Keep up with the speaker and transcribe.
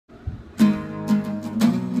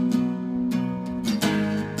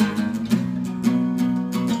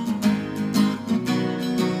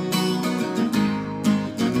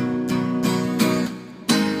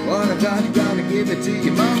it to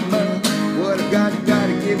your mama. What I've got, you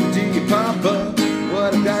gotta give it to your papa.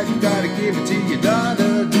 What I've got, you gotta give it to your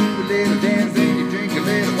daughter. Do a little dance and you drink a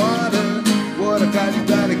little water. What I've got, you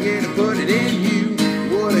gotta get it, put it in you.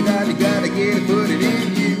 What I got, you gotta get it, put it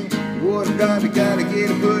in you. What I got, you gotta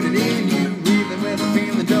get it, put it in you. Reeling when the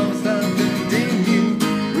feeling don't stop to continue.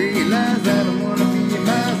 Realize I don't wanna be a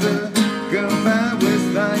miser. Come find what's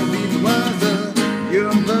lying, be the wiser.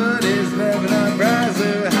 Your blood is level up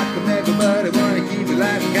riser. How come everybody wanna keep it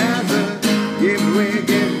like a geyser? Give it away,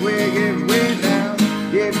 give it away, give it away now.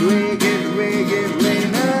 Give it away, give it away, give it away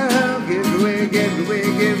now. Give it away, give it away,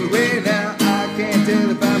 give it away now. I can't tell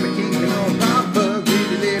if I'm a king or no papa.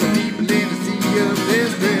 Greedy little people in the sea of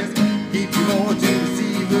distress. Keep you on to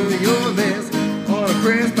receive your less. On a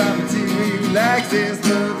press by material access.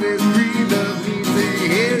 Love is free, love means say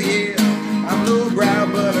hell yeah. I'm lowbrow,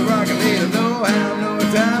 but I rock a little know-how. No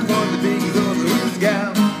time for the biggies or the loose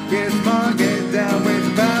gal. Get smart, get down with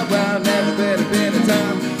the bow wow. Never better been a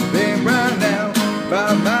time than right now.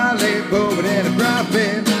 Bob Marley, over in a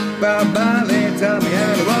profit. Bob Marley, tell me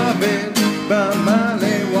how to walk it. Bob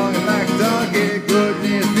Marley, walking like a dog.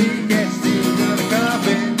 Goodness me, can't you see me on the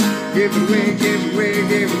coffin? Give it away, give it away,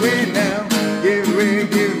 give it away now. Give it away,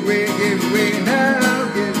 give it away, give it away now.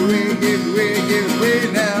 Give it away, give it away, give it away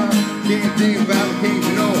now. Can't think about the king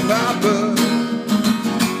to no papa.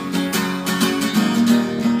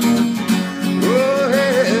 Oh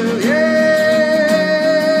hell yeah.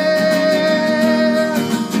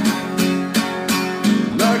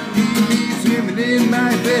 Lucky me swimming in my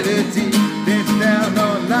ability. Dancing down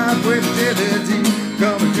on life with agility.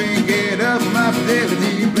 Come and drink it up my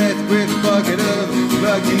fidelity. Blessed with a bucket of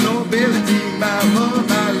lucky nobility. My love,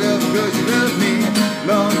 cause you love me.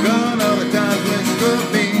 Long gone all the times when you struck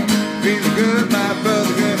me. Feeling good, my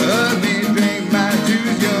brother gonna hug me. Drink my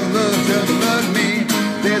juice, young love, try to love me.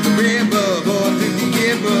 There's a river, boy, to the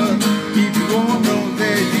giver. Keep you warm, don't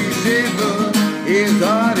let you shiver. His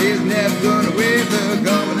heart is never gonna waver.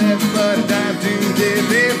 Come on everybody, time to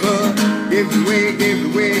deliver. Give it away, give it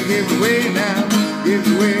away, give it away now. Give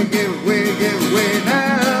it away, give it away, give it away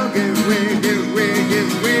now. Give it away, give it away, give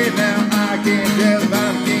it away now. I can't tell if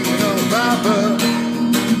I'm king or no papa.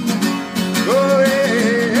 Oh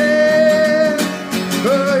yeah, yeah.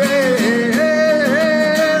 Oh yeah, yeah.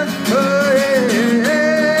 Oh yeah.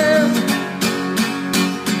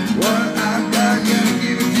 What I got, gotta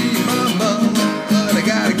give it to your mama. What I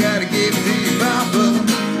gotta give it to your papa.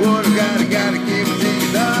 What I gotta give it to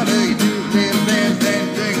your daughter. You do a little dance and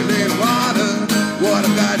drink a little water. What I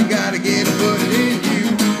gotta get it, put it in you.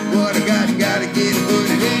 What I gotta get it, put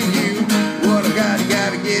it in you. What I gotta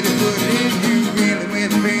get it, put it in you. Really when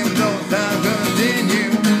the feeling don't stop,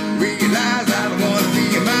 continue. Realize I don't wanna be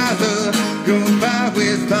a miser. Go by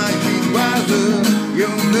with time, be wiser.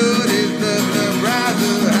 Your blood is love, love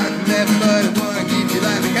riser. How can everybody wanna keep you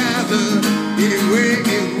like a geyser? Give away,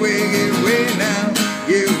 give away, give away now.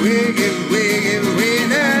 Give away, give away, give away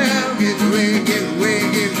now. Give away, give away,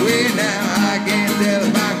 give away now. I can't tell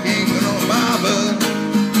if I'm king or no papa.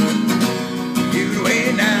 Give it away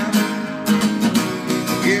now.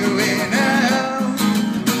 Give it away now.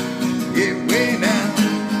 Give it away now.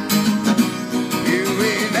 Give it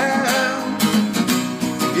away now.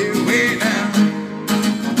 Give it away now.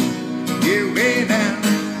 Give it away now.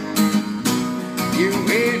 Give it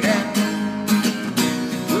away now.